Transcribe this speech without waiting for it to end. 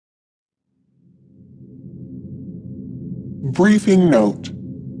Briefing note.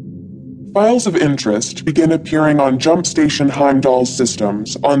 Files of interest begin appearing on Jump Station Heimdall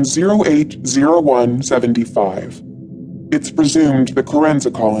systems on 080175. It's presumed the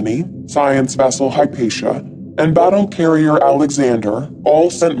Karenza colony, science vessel Hypatia, and battle carrier Alexander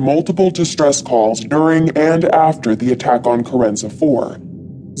all sent multiple distress calls during and after the attack on Karenza 4,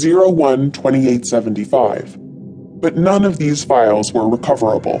 012875. But none of these files were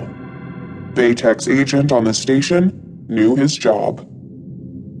recoverable. Vaytek's agent on the station knew his job.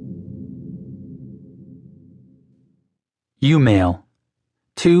 U-Mail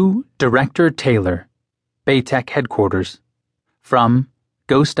to Director Taylor, Vaytek Headquarters, from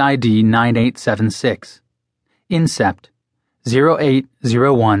Ghost ID 9876, Incept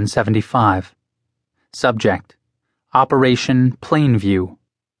 080175, Subject Operation Plainview.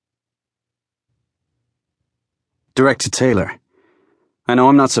 Director Taylor, I know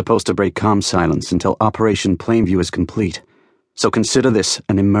I'm not supposed to break comm silence until Operation Plainview is complete, so consider this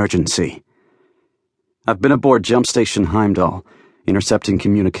an emergency. I've been aboard Jump Station Heimdall, intercepting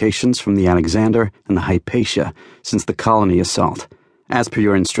communications from the Alexander and the Hypatia since the colony assault, as per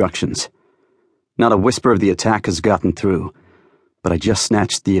your instructions. Not a whisper of the attack has gotten through, but I just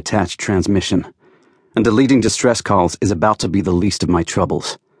snatched the attached transmission, and deleting distress calls is about to be the least of my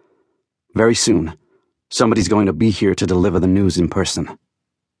troubles. Very soon, somebody's going to be here to deliver the news in person.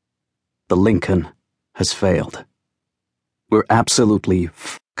 The Lincoln has failed. We're absolutely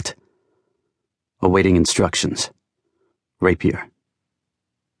f***ed. Awaiting instructions. Rapier.